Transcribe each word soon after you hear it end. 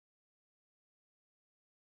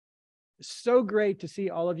so great to see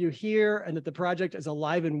all of you here and that the project is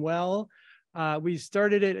alive and well. We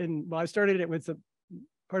started it, and well, I started it with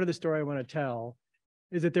part of the story I want to tell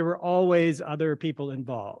is that there were always other people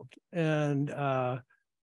involved. And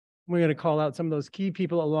we're going to call out some of those key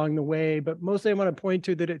people along the way, but mostly I want to point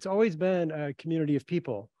to that it's always been a community of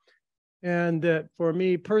people. And that for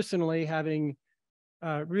me personally, having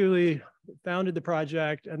really founded the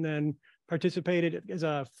project and then participated as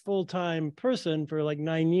a full-time person for like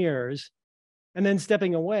 9 years, and then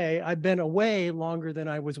stepping away, I've been away longer than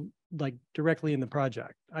I was like directly in the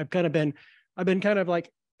project. I've been kind of like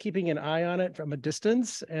keeping an eye on it from a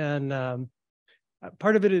distance. And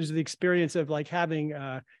part of it is the experience of like having,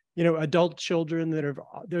 adult children that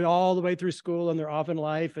they're all the way through school and they're off in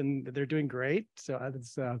life and they're doing great. So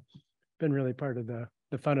it's been really part of the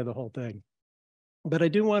fun of the whole thing. But I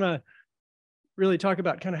do want to really talk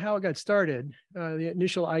about kind of how it got started, the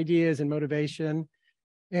initial ideas and motivation.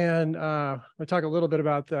 And I'll talk a little bit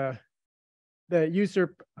about the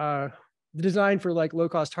USERP, the design for like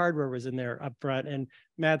low-cost hardware was in there up front, and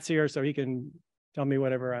Matt's here, so he can tell me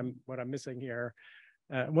what I'm missing here.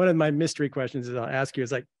 One of my mystery questions is I'll ask you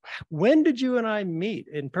is like, when did you and I meet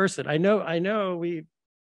in person? I know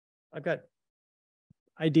I've got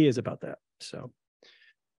ideas about that. So,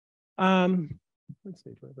 let's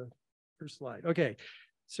see for the first slide. Okay.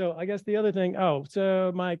 So I guess the other thing,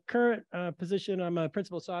 so my current position, I'm a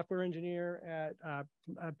principal software engineer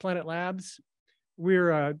at Planet Labs.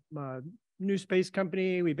 We're a new space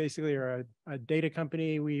company. We basically are a data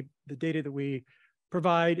company. The data that we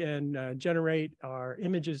provide and generate are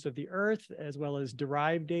images of the Earth, as well as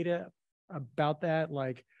derived data about that,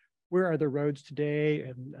 like where are the roads today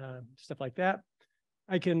and stuff like that.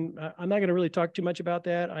 I'm not going to really talk too much about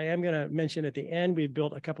that. I am going to mention at the end, we've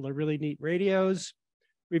built a couple of really neat radios.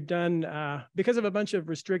 We've done, because of a bunch of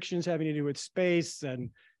restrictions having to do with space and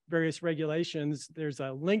various regulations, there's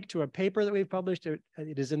a link to a paper that we've published. It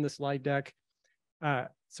is in the slide deck.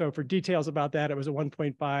 So for details about that, it was a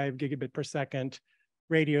 1.5 gigabit per second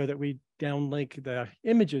radio that we downlink the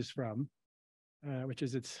images from, which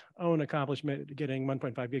is its own accomplishment, getting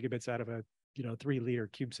 1.5 gigabits out of a 3-liter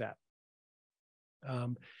CubeSat.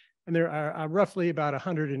 And there are roughly about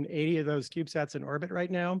 180 of those CubeSats in orbit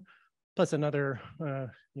right now, plus another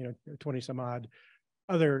 20 some odd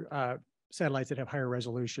other satellites that have higher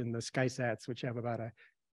resolution, the SkySats, which have about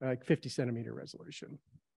a 50 centimeter resolution.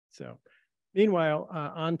 So meanwhile,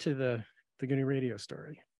 on to the GNU radio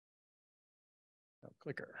story.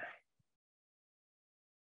 Clicker.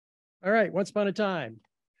 All right, once upon a time.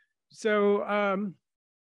 So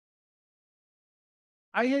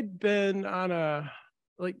I had been on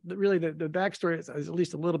really the backstory is at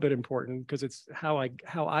least a little bit important because it's how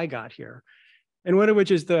I got here. And one of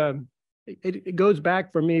which is it goes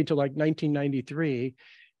back for me to like 1993.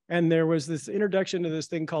 And there was this introduction to this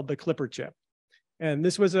thing called the Clipper chip. And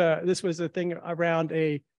this was a thing around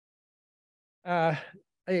a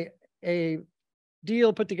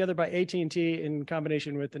deal put together by AT&T in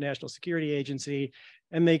combination with the National Security Agency.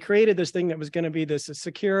 And they created this thing that was going to be this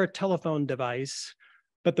secure telephone device.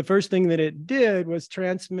 But the first thing that it did was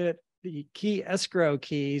transmit the key escrow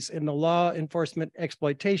keys in the law enforcement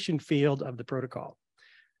exploitation field of the protocol.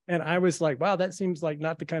 And I was like, wow, that seems like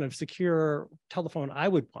not the kind of secure telephone I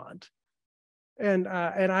would want. And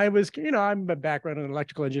I was, I'm a background in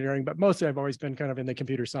electrical engineering, but mostly I've always been kind of in the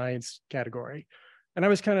computer science category. And I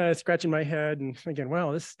was kind of scratching my head and thinking,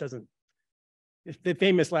 well, this doesn't, the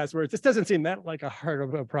famous last words, this doesn't seem that like a hard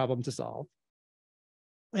of a problem to solve.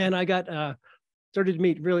 And I got started to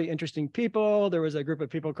meet really interesting people. There was a group of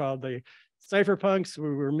people called the Cypherpunks.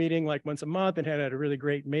 We were meeting like once a month and had a really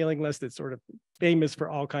great mailing list that's sort of famous for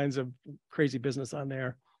all kinds of crazy business on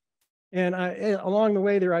there. And along the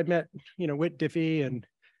way there, I'd met, Whit Diffie, and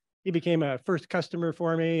he became a first customer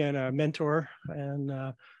for me and a mentor. And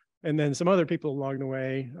then some other people along the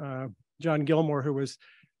way, John Gilmore, who was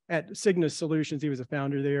at Cygnus Solutions, he was a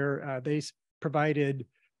founder there. They provided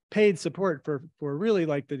paid support for really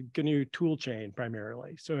like the GNU tool chain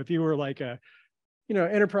primarily. So if you were like a,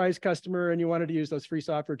 enterprise customer and you wanted to use those free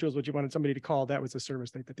software tools, but you wanted somebody to call, that was a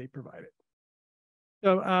service that they provided.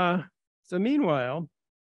 So meanwhile,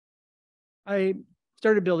 I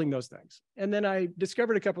started building those things. And then I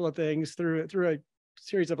discovered a couple of things through a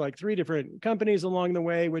series of like 3 different companies along the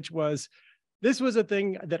way, which was, this was a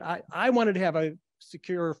thing that I wanted to have a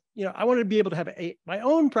secure, I wanted to be able to have my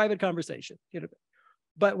own private conversation,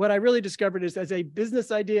 But what I really discovered is, as a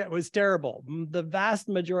business idea, it was terrible. The vast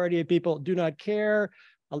majority of people do not care.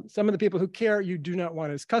 Some of the people who care, you do not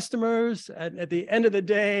want as customers. And at the end of the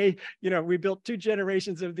day, we built 2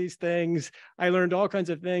 generations of these things. I learned all kinds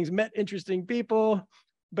of things, met interesting people.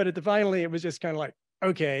 But at the finally, it was just kind of like,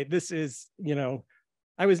 okay, this is,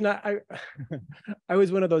 I was not, I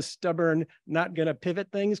was one of those stubborn, not going to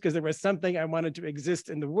pivot things because there was something I wanted to exist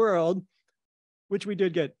in the world, which we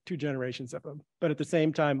did get 2 generations of them, but at the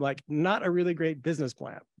same time, like not a really great business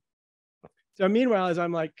plan. So meanwhile, as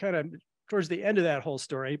I'm like kind of towards the end of that whole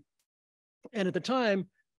story, and at the time,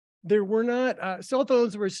 there were not, cell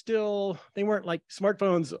phones were still, they weren't like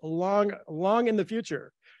smartphones long in the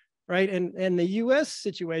future, right? And the US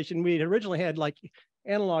situation, we originally had like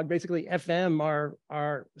analog, basically FM,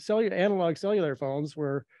 our analog cellular phones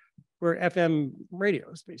were FM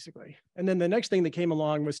radios, basically. And then the next thing that came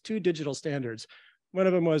along was 2 digital standards. One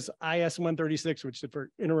of them was IS-136, which is for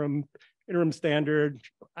interim standard,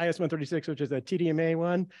 IS-136, which is a TDMA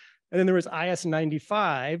one. And then there was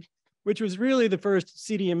IS-95, which was really the first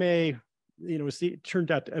CDMA, turned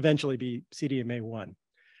out to eventually be CDMA1.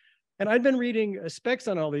 And I'd been reading specs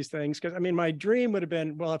on all these things because, I mean, my dream would have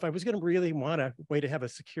been, well, if I was going to really want a way to have a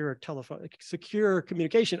secure telephone, secure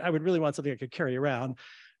communication, I would really want something I could carry around,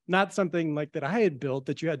 not something like that I had built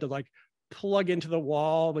that you had to like plug into the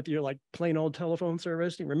wall with your like plain old telephone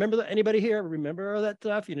service. You remember that? Anybody here remember all that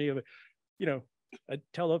stuff? You have a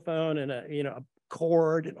telephone and a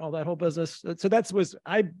cord and all that whole business. So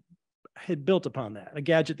I had built upon that, a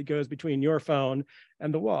gadget that goes between your phone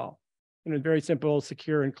and the wall. Very simple,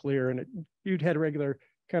 secure, and clear. And you'd had a regular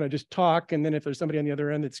kind of just talk. And then if there's somebody on the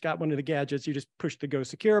other end that's got one of the gadgets, you just push the Go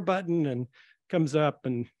Secure button and comes up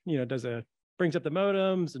and, brings up the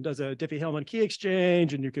modems and does a Diffie-Hellman key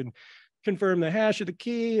exchange. And you can confirm the hash of the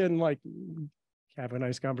key and like have a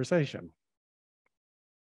nice conversation.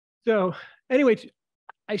 So anyway,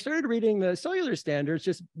 I started reading the cellular standards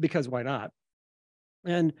just because why not?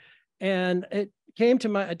 And it came to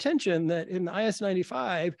my attention that in the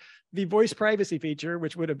IS-95, the voice privacy feature,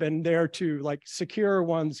 which would have been there to like secure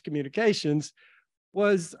one's communications,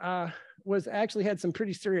 was actually had some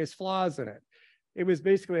pretty serious flaws in it. It was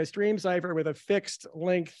basically a stream cipher with a fixed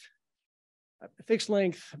length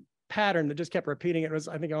pattern that just kept repeating. It was,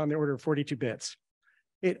 I think, on the order of 42 bits.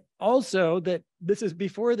 It also, that this is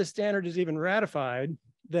before the standard is even ratified,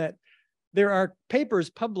 that there are papers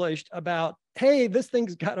published about, hey, this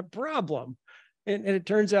thing's got a problem. And it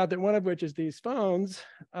turns out that one of which is these phones,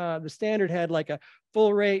 the standard had like a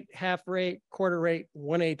full rate, half rate, quarter rate,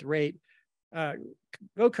 1/8 rate,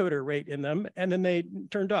 vocoder rate in them, and then they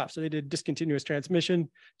turned off. So they did discontinuous transmission,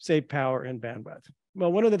 save power and bandwidth.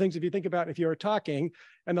 Well, one of the things, if you think about if you're talking,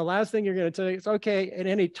 and the last thing you're going to say is, okay, in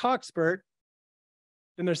any talk spurt,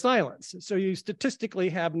 then there's silence. So you statistically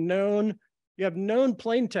have known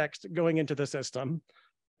plain text going into the system,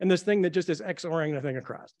 and this thing that just is XORing the thing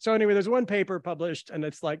across. So anyway, there's one paper published, and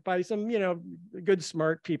it's like by some, good,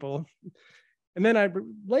 smart people. And then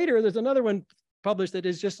later, there's another one published that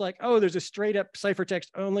is just like, oh, there's a straight up ciphertext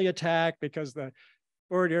only attack because the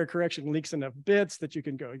forward error correction leaks enough bits that you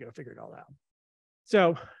can go figure it all out.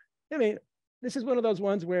 So, I mean, this is one of those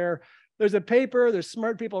ones where there's a paper, there's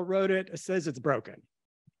smart people wrote it, it says it's broken.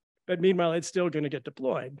 But meanwhile, it's still going to get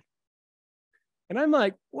deployed. And I'm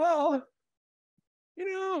like, well,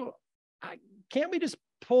 can't we just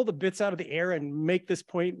pull the bits out of the air and make this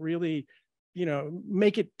point really,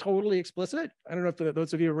 make it totally explicit? I don't know if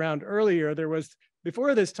those of you around earlier,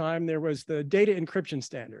 before this time, there was the data encryption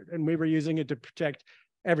standard, and we were using it to protect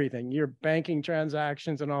everything, your banking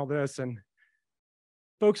transactions and all this. And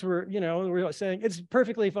folks were, were saying, it's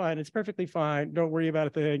perfectly fine. Don't worry about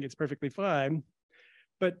a thing. It's perfectly fine.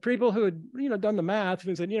 But people who had, done the math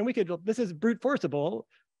and said, this is brute forceable.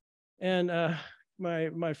 And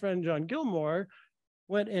my friend John Gilmore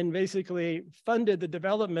went and basically funded the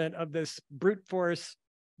development of this brute force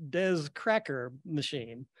DES cracker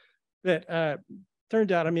machine that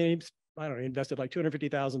turned out, he invested like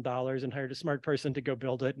 $250,000 and hired a smart person to go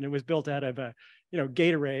build it. And it was built out of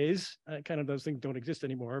gate arrays, kind of those things don't exist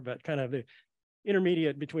anymore, but kind of the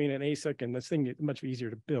intermediate between an ASIC and this thing is much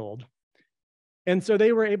easier to build. And so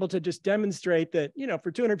they were able to just demonstrate that,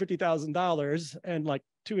 for $250,000 and like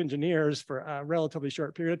 2 engineers for a relatively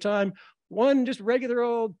short period of time, one just regular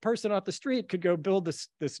old person off the street could go build this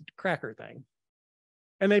cracker thing.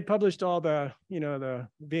 And they published all the, the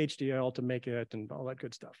VHDL to make it and all that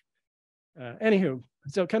good stuff. Anywho,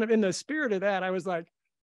 so kind of in the spirit of that, I was like,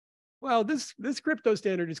 well, this crypto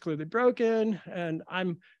standard is clearly broken. And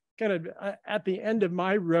I'm kind of at the end of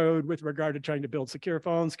my road with regard to trying to build secure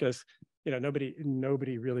phones because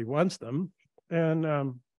nobody really wants them. And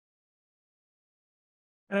I'm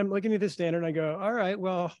looking at this standard and I go, all right,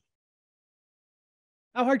 well,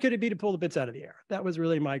 how hard could it be to pull the bits out of the air? That was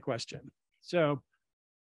really my question. So,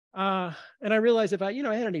 and I realized if I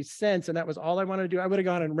had any sense and that was all I wanted to do, I would have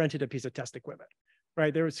gone and rented a piece of test equipment.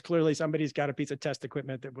 right? There was clearly somebody's got a piece of test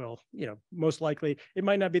equipment that will, most likely, it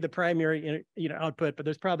might not be the primary, output, but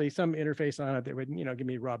there's probably some interface on it that would, give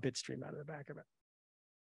me a raw bit stream out of the back of it.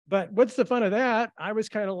 But what's the fun of that? I was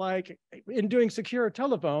kind of like, in doing secure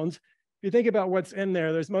telephones, if you think about what's in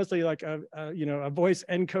there, there's mostly like a voice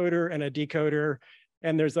encoder and a decoder,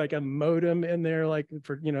 and there's like a modem in there, like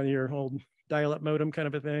for, your whole dial-up modem kind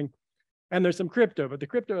of a thing. And there's some crypto, but the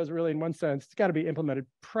crypto is really, in one sense, it's got to be implemented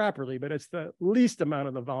properly, but it's the least amount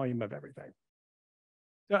of the volume of everything.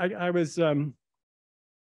 So I was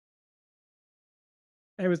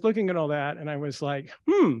looking at all that, and I was like,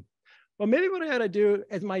 well, maybe what I ought to do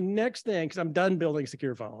as my next thing, because I'm done building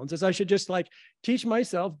secure phones, is I should just like teach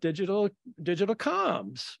myself digital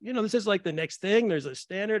comms. This is like the next thing. There's a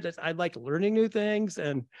standard. I like learning new things.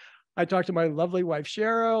 And I talked to my lovely wife,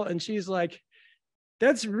 Cheryl, and she's like,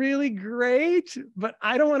 that's really great, but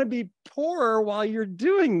I don't want to be poor while you're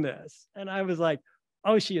doing this. And I was like,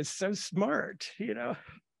 oh, she is so smart, So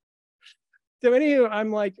anyway,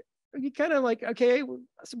 I'm like, you kind of like, okay,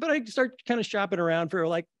 but I start kind of shopping around for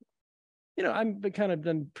like, I'm kind of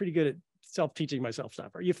done pretty good at self-teaching myself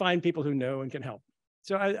software. You find people who know and can help.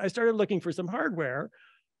 So I started looking for some hardware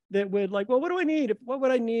that would like, well, what do I need? What would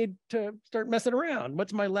I need to start messing around?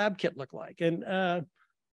 What's my lab kit look like? And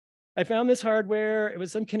I found this hardware. It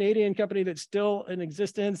was some Canadian company that's still in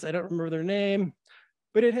existence. I don't remember their name,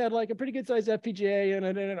 but it had like a pretty good sized FPGA and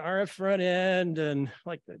an RF front end and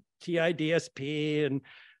like the TI DSP and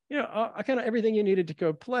kind of everything you needed to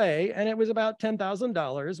go play. And it was about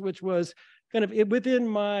 $10,000, which was kind of within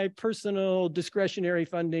my personal discretionary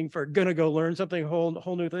funding for gonna go learn something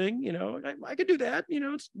whole new thing. I could do that.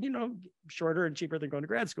 It's shorter and cheaper than going to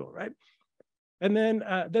grad school, right? And then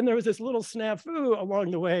there was this little snafu along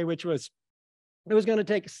the way, which was it was going to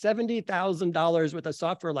take $70,000 worth of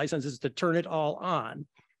software licenses to turn it all on.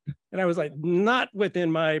 And I was like, not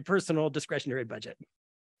within my personal discretionary budget.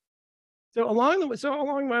 So along the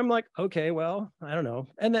way, I'm like, okay, well, I don't know.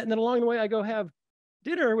 And then along the way, I go have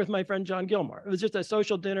dinner with my friend John Gilmore. It was just a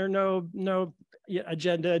social dinner, no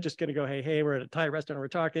agenda, just gonna go, hey, we're at a Thai restaurant, we're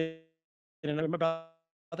talking, and I'm about,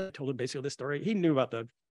 I told him basically this story. He knew about the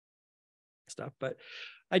stuff, but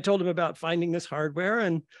I told him about finding this hardware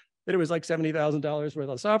and that it was like $70,000 worth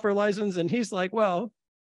of software license. And he's like, well,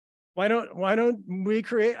 why don't we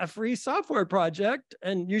create a free software project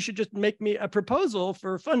and you should just make me a proposal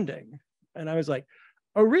for funding? And I was like,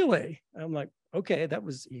 oh, really? I'm like, okay, that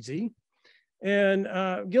was easy. And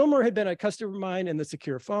Gilmore had been a customer of mine in the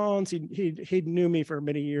secure phones. He knew me for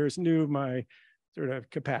many years, knew my sort of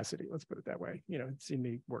capacity, let's put it that way, had seen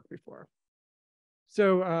me work before.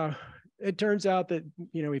 So it turns out that,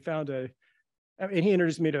 we found and he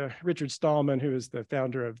introduced me to Richard Stallman, who is the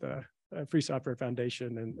founder of the Free Software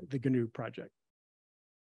Foundation and the GNU project.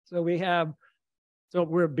 So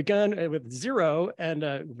we're begun with 0, and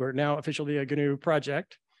we're now officially a GNU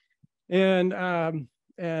project. And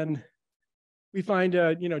we find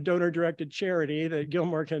a donor-directed charity that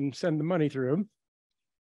Gilmore can send the money through.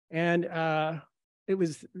 And it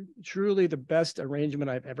was truly the best arrangement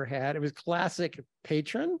I've ever had. It was classic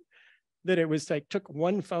patron, that it was like took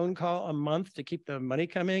one phone call a month to keep the money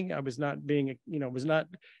coming. I was not being, was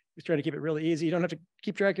trying to keep it really easy. You don't have to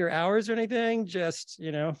keep track of your hours or anything. Just,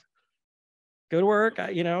 go to work.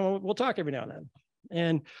 We'll talk every now and then.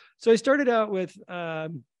 And so I started out with,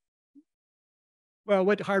 well,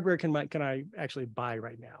 what hardware can I actually buy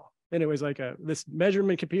right now? And it was like this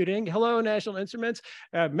measurement computing. Hello, National Instruments.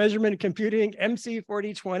 Measurement computing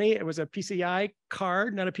MC4020. It was a PCI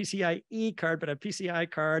card, not a PCIe card, but a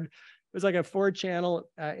PCI card. It was like a 4-channel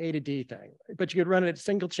A to D thing, but you could run it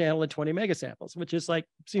single channel at 20 megasamples, which is like,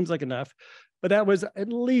 seems like enough, but that was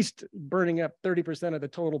at least burning up 30% of the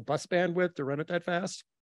total bus bandwidth to run it that fast.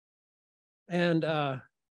 And,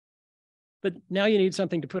 but now you need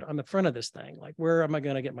something to put on the front of this thing. Like, where am I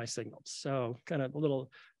going to get my signals? So kind of a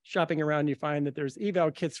little shopping around, you find that there's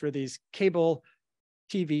eval kits for these cable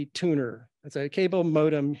TV tuner. It's a cable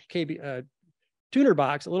modem, tuner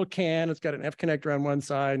box, a little can. It's got an F connector on one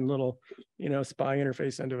side and a little, SPI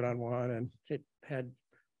interface into it on one. And it had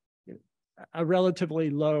a relatively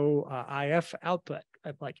low IF output.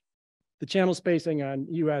 Like the channel spacing on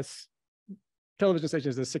US television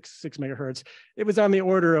stations is 6 megahertz. It was on the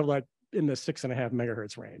order of like in the 6.5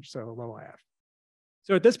 megahertz range, so low IF.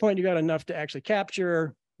 So at this point, you got enough to actually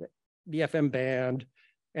capture the FM band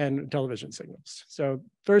and television signals. So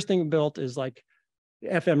first thing built is like the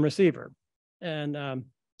FM receiver. And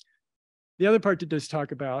the other part to just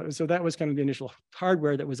talk about, so that was kind of the initial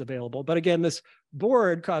hardware that was available. But again, this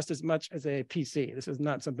board cost as much as a PC. This is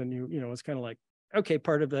not something it's kind of like okay,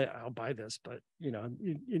 part of the, I'll buy this, but you know,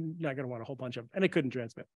 you're not going to want a whole bunch of them. And it couldn't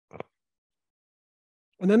transmit.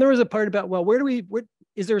 And then there was a part about, well, where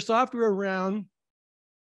is there software around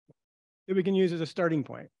that we can use as a starting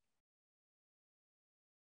point?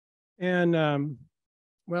 And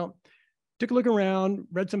well, took a look around,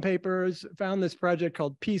 read some papers, found this project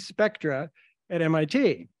called P-Spectra at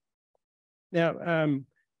MIT. Now,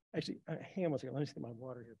 actually, hang on one second, let me just get my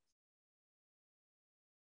water here.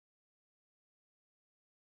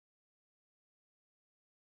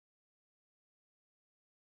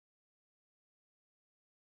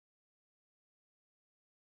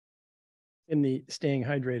 In the staying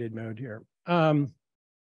hydrated mode here. So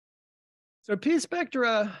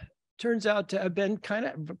P-Spectra turns out to have been kind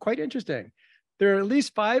of quite interesting. There are at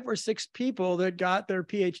least 5 or 6 people that got their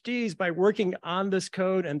PhDs by working on this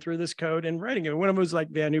code and through this code and writing it. One of them was like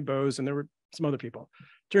Vanu Bose, and there were some other people.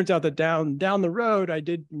 Turns out that down the road, I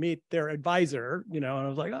did meet their advisor, you know, and I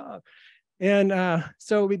was like, oh. And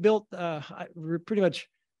so we built, we're pretty much,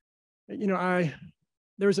 you know,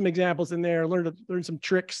 there were some examples in there, learned some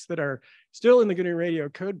tricks that are still in the GNU radio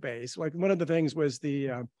code base. Like one of the things was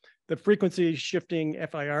the frequency shifting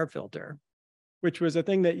FIR filter, which was a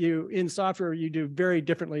thing that in software, you do very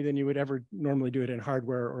differently than you would ever normally do it in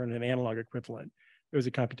hardware or in an analog equivalent. It was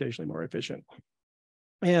computationally more efficient.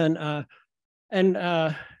 And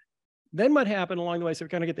then what happened along the way, so we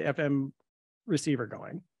kind of get the FM receiver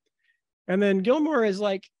going. And then Gilmore is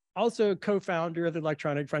like also co-founder of the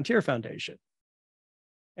Electronic Frontier Foundation.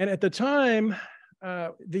 And at the time,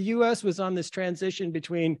 the US was on this transition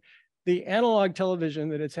between the analog television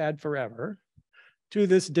that it's had forever to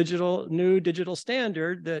this new digital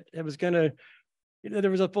standard that it was going to, you know, there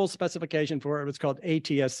was a full specification for it. It was called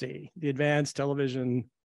ATSC, the Advanced Television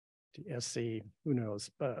TSC, who knows?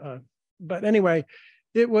 But anyway,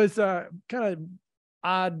 it was kind of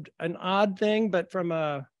an odd thing, but from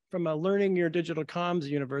a learning your digital comms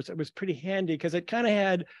universe, it was pretty handy because it kind of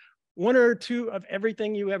had 1 or 2 of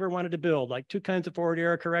everything you ever wanted to build, like 2 kinds of forward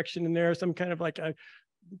error correction in there, some kind of like a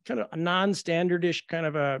non-standardish kind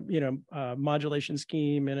of a, you know, modulation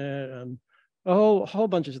scheme in it, and a whole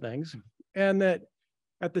bunch of things. And that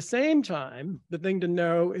at the same time, the thing to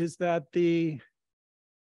know is that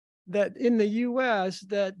that in the US,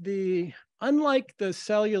 unlike the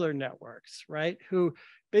cellular networks, right, who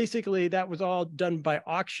basically that was all done by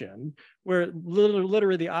auction, where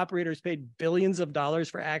literally the operators paid billions of dollars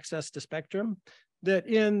for access to spectrum, that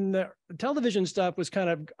in the television stuff was kind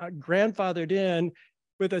of grandfathered in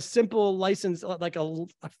with a simple license, like a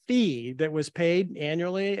fee that was paid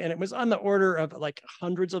annually. And it was on the order of like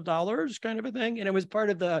hundreds of dollars kind of a thing. And it was part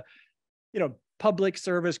of the, you know, public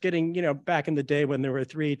service getting, you know, back in the day when there were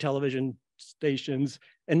 3 television stations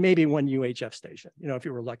and maybe 1 UHF station, you know, if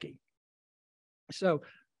you were lucky. So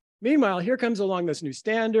meanwhile, here comes along this new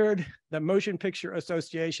standard. The Motion Picture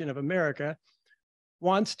Association of America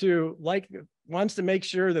wants to make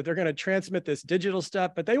sure that they're going to transmit this digital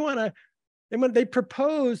stuff, but they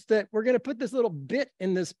propose that we're going to put this little bit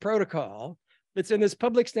in this protocol that's in this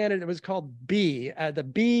public standard. It was called B, the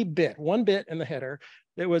B bit, 1 bit in the header.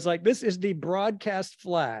 That was like, this is the broadcast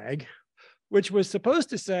flag, which was supposed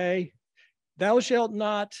to say, thou shalt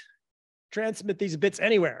not transmit these bits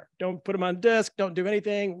anywhere. Don't put them on disk. Don't do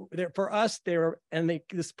anything. For us,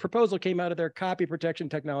 this proposal came out of their copy protection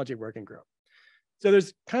technology working group. So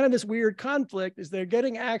there's kind of this weird conflict, is they're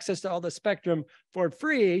getting access to all the spectrum for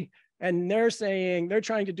free, and they're saying they're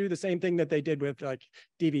trying to do the same thing that they did with like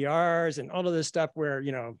DVRs and all of this stuff where,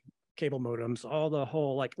 you know, cable modems, all the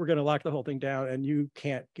whole, like, we're going to lock the whole thing down and you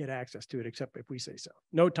can't get access to it except if we say so.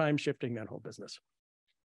 No time shifting, that whole business.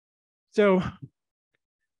 So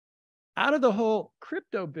out of the whole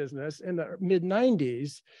crypto business in the mid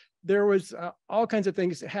 90s, there was all kinds of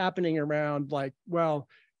things happening around, like, well,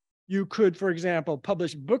 you could, for example,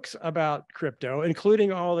 publish books about crypto,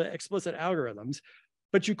 including all the explicit algorithms,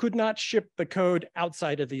 but you could not ship the code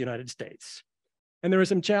outside of the United States. And there were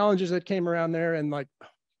some challenges that came around there, and like,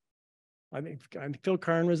 I think Phil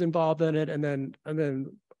Karn was involved in it, and then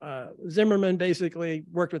Zimmerman basically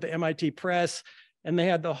worked with the MIT press, and they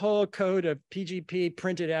had the whole code of PGP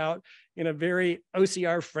printed out in a very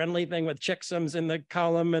OCR friendly thing with checksums in the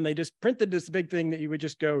column. And they just printed this big thing that you would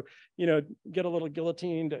just go, you know, get a little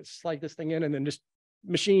guillotine to slide this thing in and then just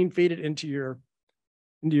machine feed it into your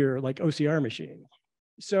like OCR machine.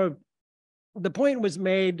 So the point was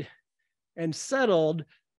made and settled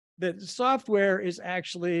that software is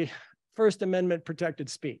actually First Amendment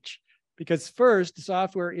protected speech, because first,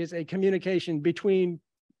 software is a communication between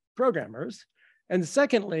programmers. And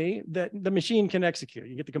secondly, that the machine can execute.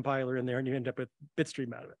 You get the compiler in there and you end up with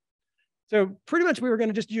bitstream out of it. So pretty much we were going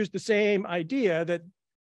to just use the same idea that,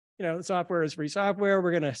 you know, software is free software.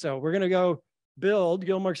 We're going to go build.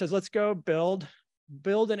 Gilmore says, let's go build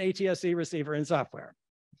an ATSC receiver in software.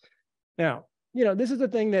 Now, you know, this is the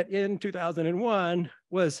thing that in 2001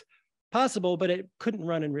 was possible, but it couldn't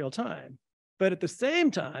run in real time. But at the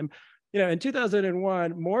same time, you know, in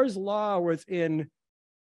 2001, Moore's law was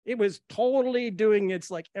it was totally doing its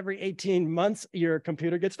like every 18 months, your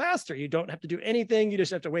computer gets faster. You don't have to do anything. You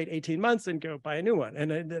just have to wait 18 months and go buy a new one.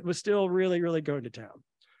 And it was still really, really going to town.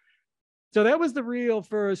 So that was the real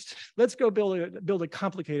first, let's go build a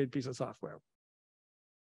complicated piece of software.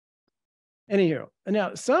 Anywho,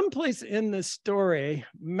 now someplace in this story,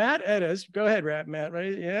 Matt Edis, go ahead, Matt,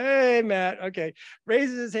 right? Yay, Matt, okay,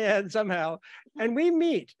 raises his hand somehow, and we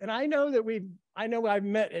meet. And I know I've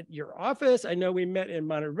met at your office. I know we met in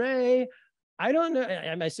Monterey. I don't know,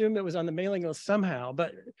 I assume it was on the mailing list somehow,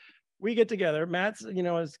 but we get together. Matt's, you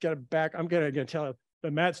know, has got a back, I'm gonna tell the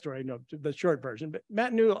Matt story, no, the short version, but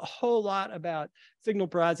Matt knew a whole lot about signal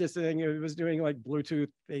processing. He was doing like Bluetooth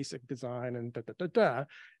basic design and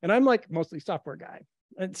And I'm like mostly software guy.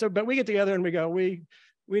 And so, but we get together and we go, we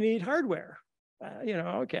need hardware. You know,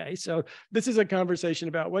 okay. So this is a conversation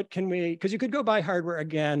about what can we, because you could go buy hardware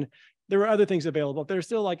again. There were other things available. They're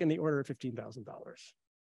still like in the order of $15,000.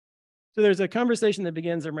 So there's a conversation that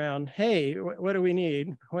begins around, hey, what do we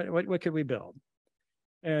need? What could we build?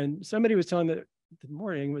 And somebody was telling the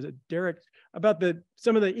morning, was it Derek, about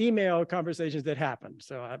some of the email conversations that happened.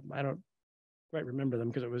 So I don't quite remember them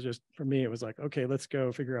because it was just, for me, it was like, okay, let's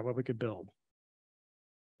go figure out what we could build.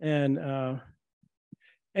 And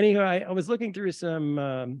anyhow, I was looking through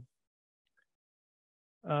some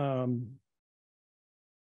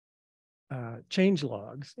change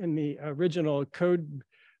logs in the original code.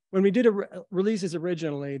 When we did releases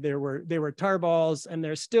originally, they were tarballs, and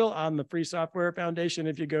they're still on the Free Software Foundation.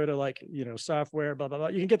 If you go to like, you know, software, blah, blah, blah,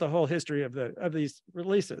 you can get the whole history of these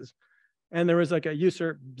releases. And there was like a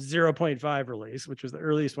USERP 0.5 release, which was the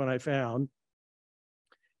earliest one I found.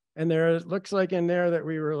 And there looks like in there that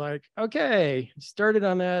we were like, okay, started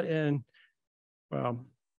on that in, well,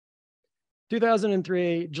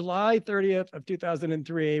 2003, July 30th of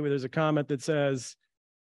 2003, where there's a comment that says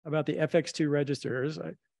about the FX2 registers,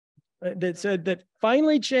 that said that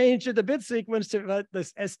finally changed the bit sequence to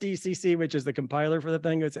this SDCC, which is the compiler for the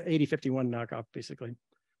thing. It's an 8051 knockoff, basically,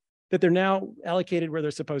 that they're now allocated where they're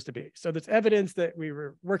supposed to be. So there's evidence that we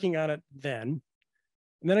were working on it then.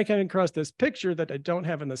 And then I came across this picture that I don't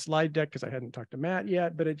have in the slide deck because I hadn't talked to Matt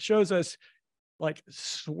yet, but it shows us like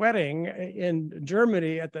sweating in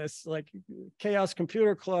Germany at this like Chaos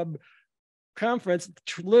Computer Club conference,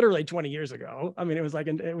 literally 20 years ago. I mean, it was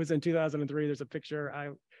in 2003. There's a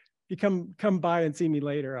picture. You come by and see me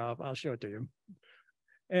later, I'll show it to you.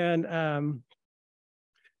 And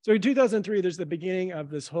so in 2003, there's the beginning of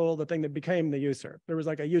the thing that became the USERP. There was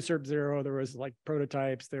like a USERP 0. There was like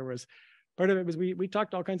prototypes. There was part of it was we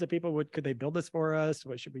talked to all kinds of people. Could they build this for us?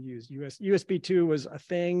 What should we use? USB 2 was a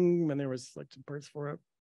thing, and there was like some parts for it.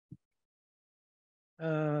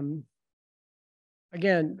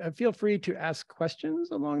 Again, feel free to ask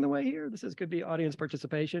questions along the way here. This could be audience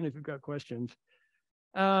participation if you've got questions.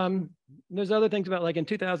 There's other things about like in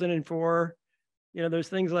 2004, you know, there's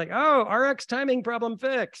things like, oh, RX timing problem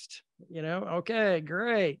fixed, you know, okay,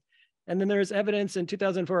 great. And then there's evidence in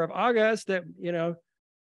 2004 of August that, you know,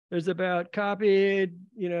 there's about copied,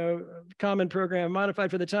 you know, common program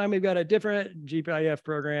modified for the time. We've got a different GPIF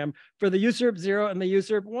program for the USERP 0 and the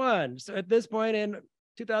USERP 1. So at this point in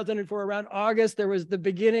 2004, around August, there was the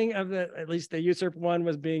beginning of at least the USERP 1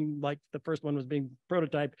 was being like, the first one was being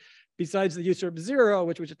prototyped, besides the USERP 0,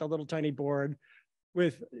 which was just a little tiny board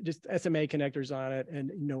with just SMA connectors on it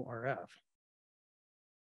and no RF.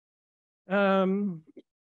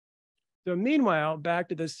 So meanwhile, back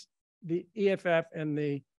to the EFF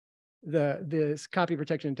and this copy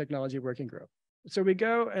protection technology working group. So we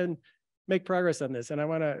go and make progress on this. And I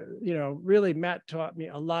want to, you know, really, Matt taught me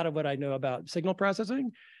a lot of what I know about signal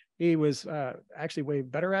processing. He was actually way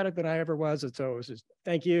better at it than I ever was. And so it was just,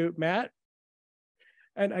 thank you, Matt.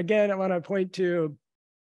 And again, I want to point to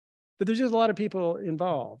that there's just a lot of people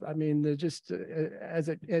involved. I mean, they're just as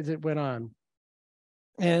it went on.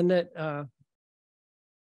 And that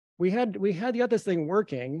we had got this thing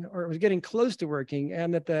working, or it was getting close to working,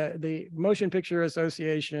 and that the Motion Picture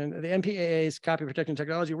Association, the MPAA's Copy Protection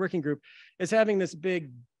Technology Working Group, is having this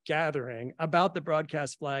big gathering about the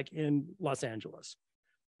broadcast flag in Los Angeles.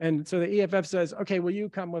 And so the EFF says, okay, will you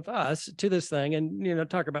come with us to this thing and, you know,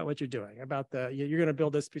 talk about what you're doing, about you're going to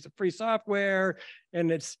build this piece of free software,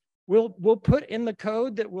 and we'll put in the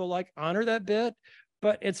code that will like honor that bit,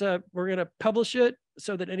 but we're going to publish it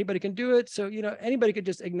so that anybody can do it. So, anybody could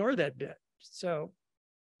just ignore that bit. So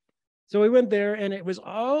we went there, and it was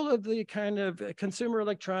all of the kind of consumer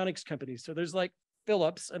electronics companies. So there's like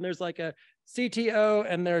Philips, and there's like a CTO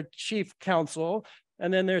and their chief counsel.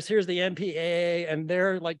 And then here's the MPA and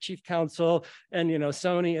their like chief counsel, and,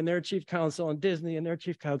 Sony and their chief counsel, and Disney and their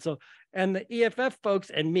chief counsel, and the EFF folks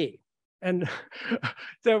and me. And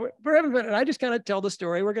so we're having fun, and I just kind of tell the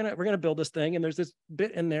story. We're gonna build this thing, and there's this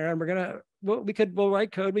bit in there, and we'll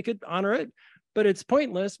write code, we could honor it, but it's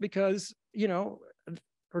pointless because,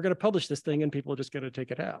 we're going to publish this thing and people are just going to take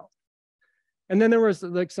it out. And then there was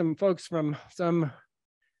like some folks from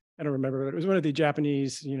I don't remember, but it was one of the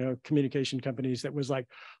Japanese, communication companies that was like,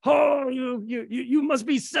 oh, you must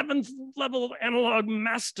be 7th level analog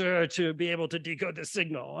master to be able to decode the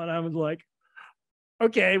signal. And I was like,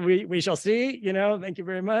 okay, we shall see, thank you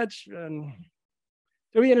very much. And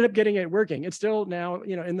so we ended up getting it working. It's still now,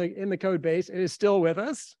 in the code base, it is still with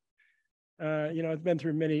us. It's been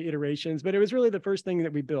through many iterations, but it was really the first thing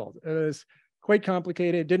that we built. It was quite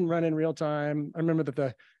complicated, didn't run in real time. I remember that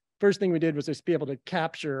the first thing we did was just be able to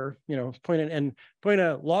capture, point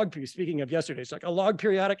a log, speaking of yesterday, it's like a log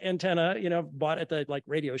periodic antenna, bought at the like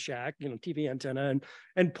Radio Shack, TV antenna,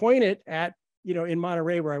 and point it at, in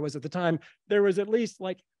Monterey where I was at the time, there was at least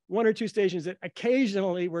like 1 or 2 stations that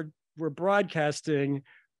occasionally were broadcasting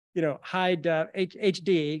high def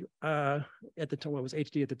HD at the time, what was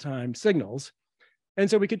HD at the time, signals. And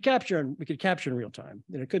so we could capture in real time,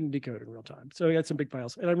 couldn't decode in real time. So we had some big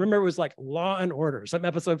files. And I remember it was like Law and Order, some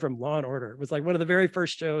episode from Law and Order. It was like one of the very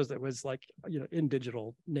first shows that was like, in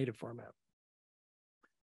digital native format.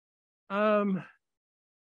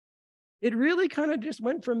 It really kind of just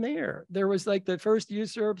went from there. There was like the first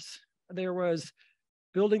usurps, there was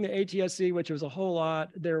building the ATSC, which was a whole lot.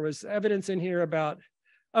 There was evidence in here about,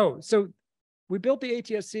 so we built the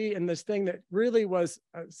ATSC in this thing that really was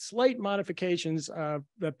slight modifications of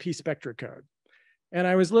the P Spectra code. And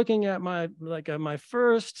I was looking at my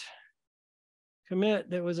first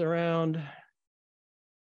commit that was around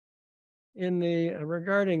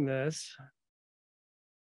regarding this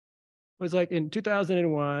was like in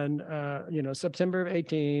 2001, September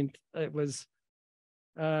 18th, it was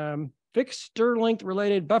fixed stir length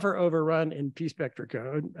related buffer overrun in P Spectra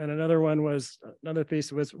code. And another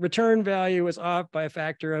piece was return value was off by a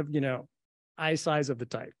factor of, I size of the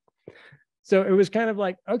type. So it was kind of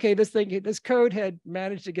like, okay, this code had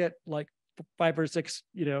managed to get like 5 or 6,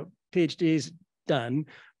 PhDs done,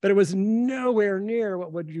 but it was nowhere near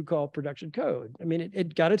what would you call production code. I mean,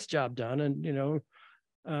 it got its job done, and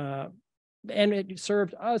it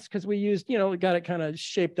served us because we used, got it kind of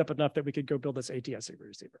shaped up enough that we could go build this ATSC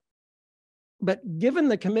receiver. But given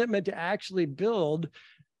the commitment to actually build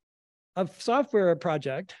a software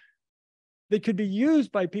project that could be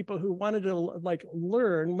used by people who wanted to like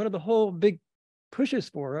learn, one of the whole big pushes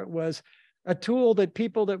for it was a tool that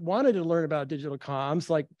people that wanted to learn about digital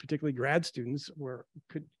comms, like particularly grad students,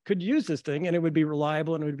 could use this thing, and it would be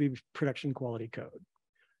reliable and it would be production quality code.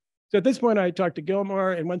 So at this point, I talked to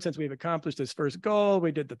Gilmore. In one sense, we've accomplished this first goal.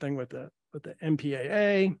 We did the thing with the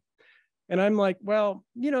MPAA. And I'm like, well,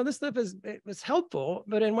 this stuff it was helpful,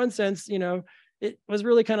 but in one sense, it was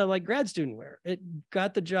really kind of like grad student wear. It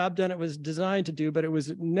got the job done it was designed to do, but it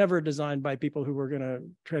was never designed by people who were going to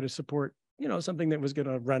try to support, something that was going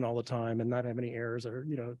to run all the time and not have any errors or,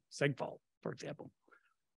 segfault, for example.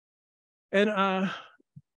 And I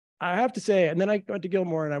have to say, and then I went to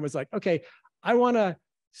Gilmore and I was like, okay, I want to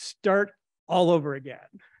start all over again.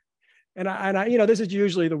 And I, this is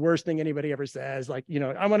usually the worst thing anybody ever says, like,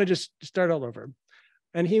 I want to just start all over.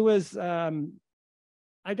 And he was, I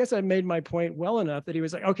guess I made my point well enough that he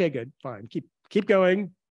was like, okay, good, fine, keep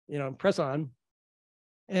going, press on.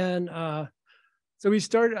 And so we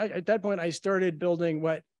started, at that point, I started building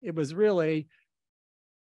what it was really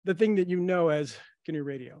the thing that as GNU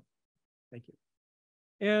Radio. Thank you.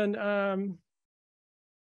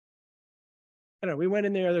 And we went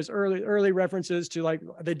in there, there's early references to like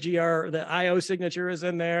the IO signature is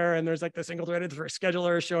in there, and there's like the single threaded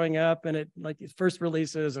scheduler showing up, and it like these first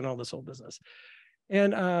releases and all this whole business.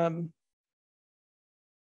 And I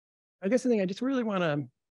guess the thing I just really want to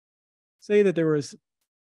say that there was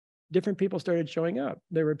different people started showing up.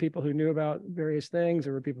 There were people who knew about various things.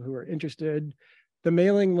 There were people who were interested. The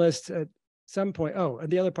mailing list at some point, and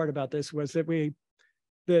the other part about this was that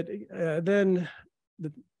then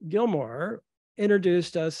Gilmore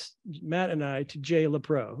introduced us, Matt and I, to Jay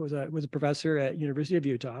LaPro, who was a professor at University of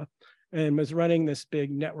Utah and was running this big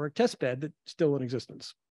network testbed that's still in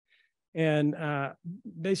existence. And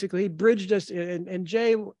basically he bridged us, and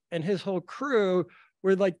Jay and his whole crew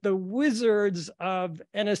were like the wizards of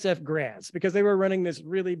NSF grants because they were running this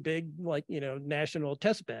really big, like, national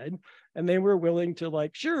test bed. And they were willing to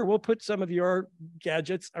like, sure, we'll put some of your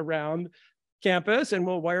gadgets around campus and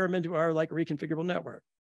we'll wire them into our like reconfigurable network.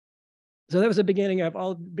 So that was the beginning of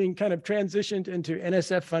all being kind of transitioned into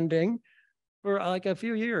NSF funding for like a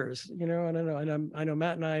few years, I don't know. And I know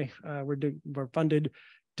Matt and I were funded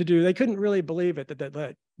to do, they couldn't really believe it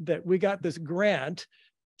that we got this grant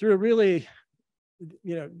through a really,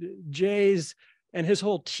 Jay's and his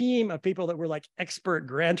whole team of people that were like expert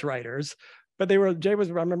grant writers. But Jay was,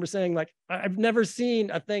 I remember saying, like, I've never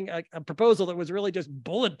seen a proposal that was really just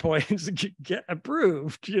bullet points get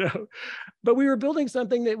approved, But we were building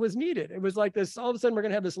something that was needed. It was like this, all of a sudden we're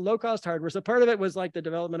going to have this low cost hardware. So part of it was like the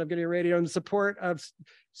development of GNU Radio and support of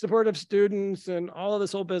students and all of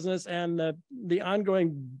this whole business and the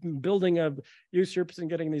ongoing building of USERPs and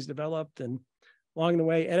getting these developed. And along the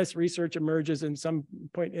way, Edis research emerges in some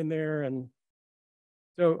point in there. And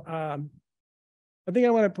so, the thing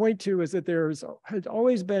I want to point to is that has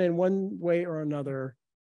always been, in one way or another,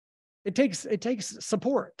 it takes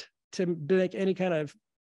support to make any kind of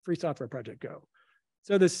free software project go.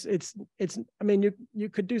 So I mean, you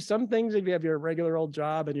could do some things if you have your regular old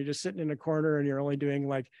job and you're just sitting in a corner and you're only doing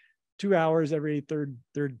like 2 hours every third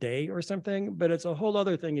day or something. But it's a whole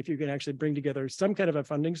other thing if you can actually bring together some kind of a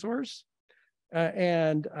funding source.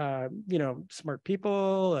 And smart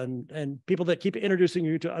people and people that keep introducing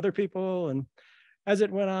you to other people. And as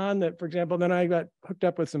it went on, that, for example, then I got hooked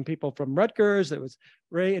up with some people from Rutgers. It was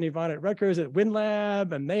Ray and Yvonne at Rutgers at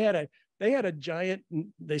WinLab, and they had a giant,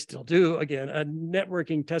 they still do, again, a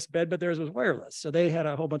networking test bed, but theirs was wireless. So they had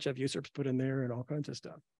a whole bunch of USERPs put in there and all kinds of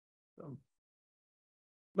stuff. So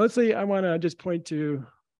mostly I want to just point to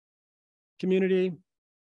community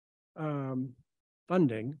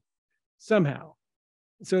funding somehow,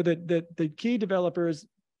 so that the key developers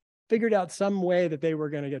figured out some way that they were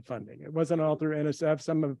going to get funding. It wasn't all through NSF.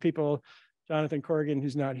 Some of the people, Jonathan Corrigan,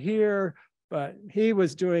 who's not here, but he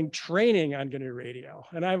was doing training on GNU Radio.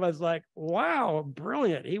 And I was like, wow,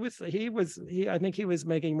 brilliant. I think he was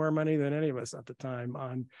making more money than any of us at the time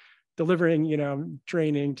on delivering,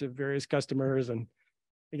 training to various customers. And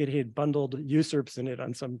I think he had bundled USERPs in it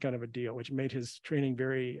on some kind of a deal, which made his training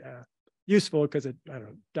very useful because it,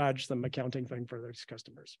 dodged some accounting thing for those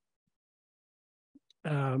customers.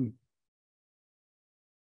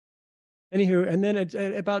 Anywho, and then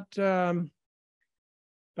about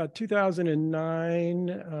 2009,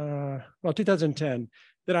 2010,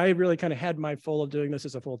 that I really kind of had my full of doing this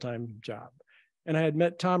as a full-time job. And I had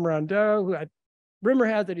met Tom Rondeau, who rumor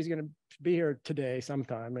had that he's going to be here today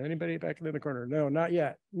sometime. Anybody back in the corner? No, not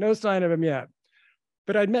yet. No sign of him yet.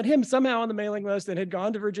 But I'd met him somehow on the mailing list and had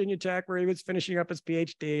gone to Virginia Tech where he was finishing up his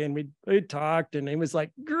PhD, and we talked, and he was like,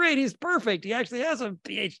 great, he's perfect. He actually has a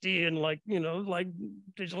PhD in like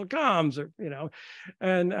digital comms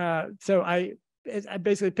and so I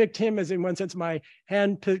basically picked him as, in one sense, my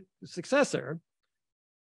hand-picked successor.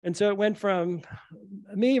 And so it went from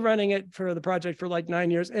me running it for the project for like 9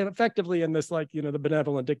 years, and effectively in this the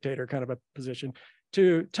benevolent dictator kind of a position,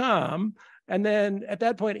 to Tom. And then at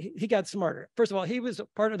that point, he got smarter. First of all, he was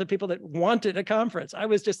part of the people that wanted a conference. I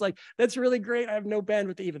was just like, that's really great. I have no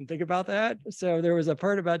bandwidth to even think about that. So there was a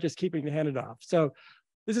part about just keeping the hand off. So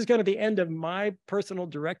this is kind of the end of my personal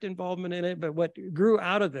direct involvement in it. But what grew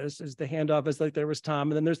out of this is the handoff is like, there was Tom,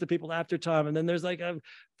 and then there's the people after Tom, and then there's like a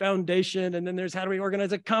foundation, and then there's how do we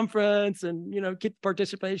organize a conference and, keep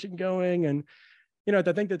participation going. And, I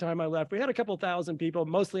think the time I left, we had a couple thousand people,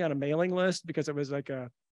 mostly on a mailing list, because it was like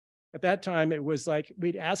at that time, it was like,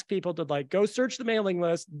 we'd ask people to like, go search the mailing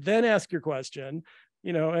list, then ask your question,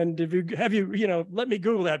 and if you let me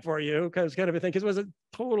Google that for you, because kind of a thing, because it was a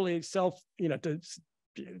totally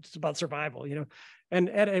it's about survival, And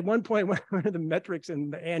at one point, one of the metrics in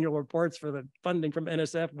the annual reports for the funding from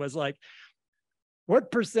NSF was like, what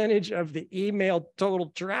percentage of the email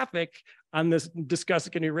total traffic on this Discuss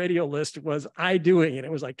GNU Radio list was I doing? And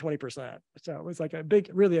it was like 20%. So it was like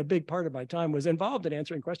really a big part of my time was involved in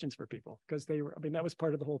answering questions for people, because that was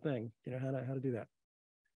part of the whole thing, how to do that.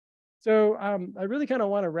 So I really kind of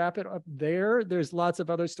want to wrap it up there. There's lots of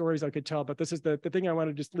other stories I could tell, but this is the thing I want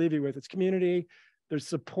to just leave you with. It's community, there's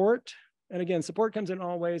support. And again, support comes in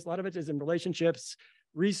all ways. A lot of it is in relationships,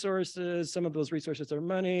 resources. Some of those resources are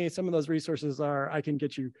money. Some of those resources are, I can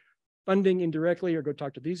get you funding indirectly, or go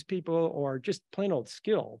talk to these people, or just plain old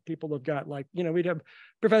skill. People have got we'd have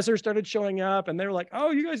professors started showing up, and they were like,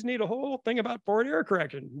 oh, you guys need a whole thing about forward error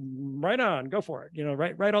correction. Right on, go for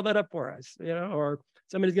it. Write all that up for us, or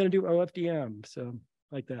somebody's going to do OFDM. So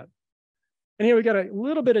like that. And here we got a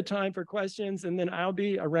little bit of time for questions, and then I'll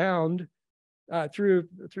be around through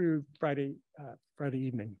Friday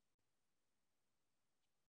evening.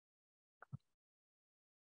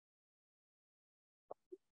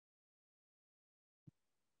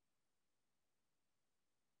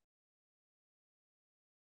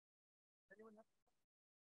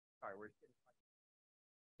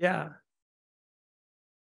 Yeah.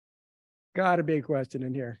 Got a big question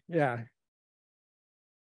in here. Yeah.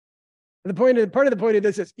 Part of the point of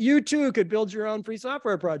this is you too could build your own free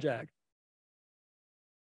software project.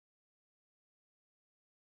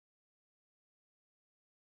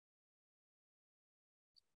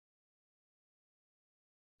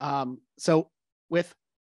 So with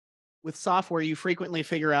software, you frequently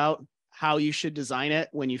figure out how you should design it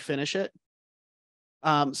when you finish it.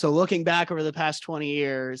 So looking back over the past 20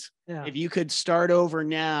 years, if you could start over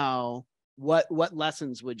now, what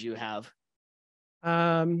lessons would you have?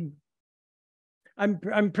 I'm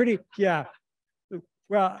pretty, yeah.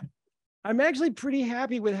 Well, I'm actually pretty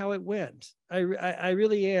happy with how it went. I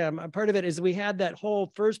really am. A part of it is we had that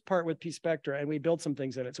whole first part with P-Spectra and we built some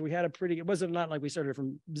things in it. So we had it wasn't not like we started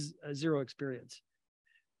from zero experience.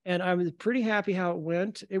 And I was pretty happy how it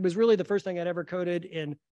went. It was really the first thing I'd ever coded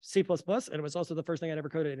in C++, and it was also the first thing I'd ever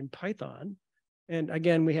coded in Python. And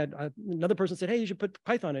again, we had another person said, hey, you should put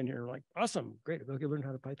Python in here. We're like, awesome, great, we'll go learn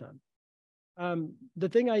how to Python. The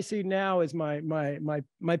thing I see now is my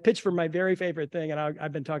pitch for my very favorite thing, and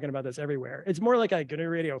I've been talking about this everywhere. It's more like a GNU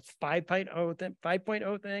Radio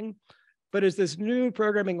 5.0 thing, but it's this new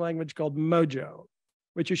programming language called Mojo,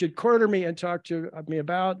 which you should corner me and talk to me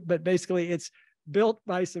about. But basically, it's built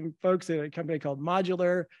by some folks at a company called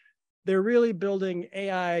Modular. They're really building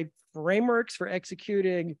AI frameworks for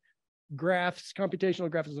executing graphs, computational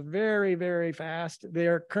graphs very, very fast.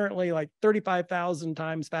 They're currently like 35,000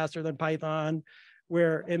 times faster than Python,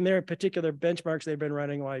 where in their particular benchmarks, they've been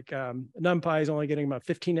running like NumPy is only getting about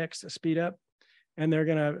 15x speed up. And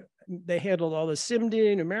they handled all the SIMD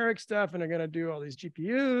numeric stuff, and they're gonna do all these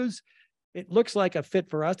GPUs. It looks like a fit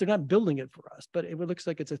for us. They're not building it for us, but it looks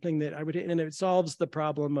like it's a thing that I would, and it solves the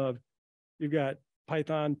problem of you've got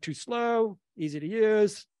Python too slow, easy to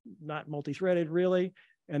use, not multi-threaded really,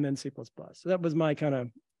 and then C++. So that was my kind of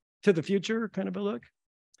to the future kind of a look.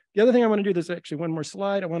 The other thing I want to do, there's actually one more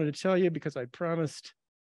slide I wanted to tell you because I promised.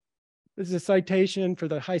 This is a citation for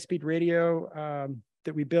the high-speed radio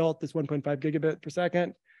that we built, this 1.5 gigabit per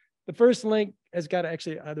second. The first link has got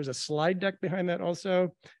actually, there's a slide deck behind that also.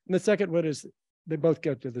 And the second one is, they both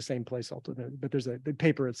go to the same place ultimately, but there's the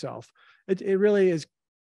paper itself. It really is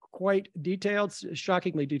quite detailed,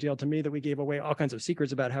 shockingly detailed to me, that we gave away all kinds of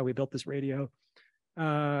secrets about how we built this radio.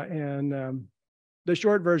 The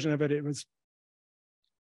short version of it, it was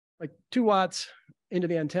like 2 watts into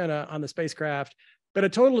the antenna on the spacecraft, but a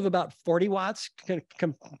total of about 40 watts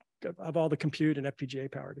of all the compute and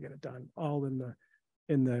FPGA power to get it done, all in the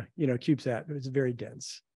CubeSat. It was very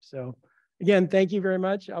dense. So again, thank you very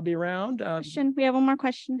much. I'll be around. Question. We have one more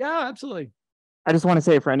question. Yeah, absolutely. I just want to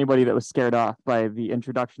say, for anybody that was scared off by the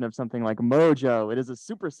introduction of something like Mojo, it is a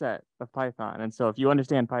superset of Python. And so if you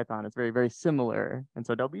understand Python, it's very, very similar. And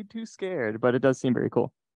so don't be too scared, but it does seem very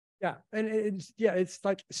cool. Yeah. And it's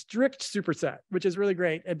like strict superset, which is really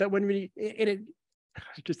great. But when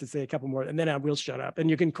just to say a couple more, and then I will shut up, and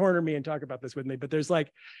you can corner me and talk about this with me, but there's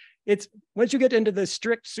like, once you get into the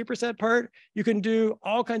strict superset part, you can do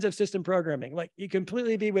all kinds of system programming. Like you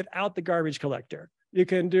completely be without the garbage collector. You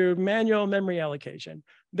can do manual memory allocation.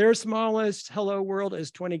 Their smallest hello world is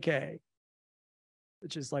 20K,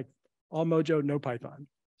 which is like all Mojo, no Python.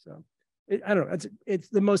 So I don't know, it's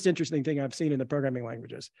the most interesting thing I've seen in the programming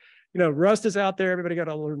languages. Rust is out there, everybody got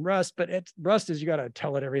to learn Rust, but Rust is, you got to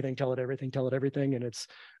tell it everything, and it's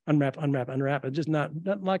unwrap, and just not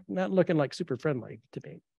looking like super friendly to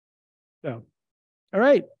me. So, all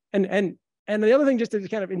right. And the other thing, just to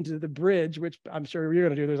kind of into the bridge, which I'm sure you're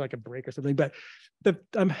going to do, there's like a break or something, but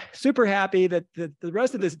I'm super happy that the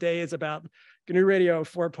rest of this day is about GNU Radio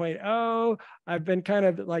 4.0. I've been kind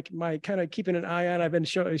of keeping an eye on, I've been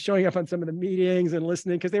showing up on some of the meetings and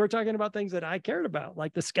listening, because they were talking about things that I cared about,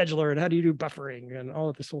 like the scheduler and how do you do buffering and all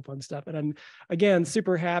of this whole fun stuff. And I'm, again,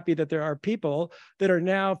 super happy that there are people that are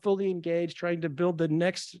now fully engaged trying to build the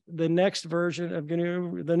next version of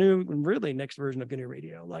GNU, really next version of GNU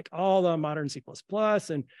Radio, like all the modern C++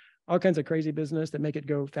 and all kinds of crazy business that make it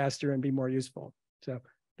go faster and be more useful. So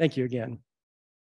thank you again.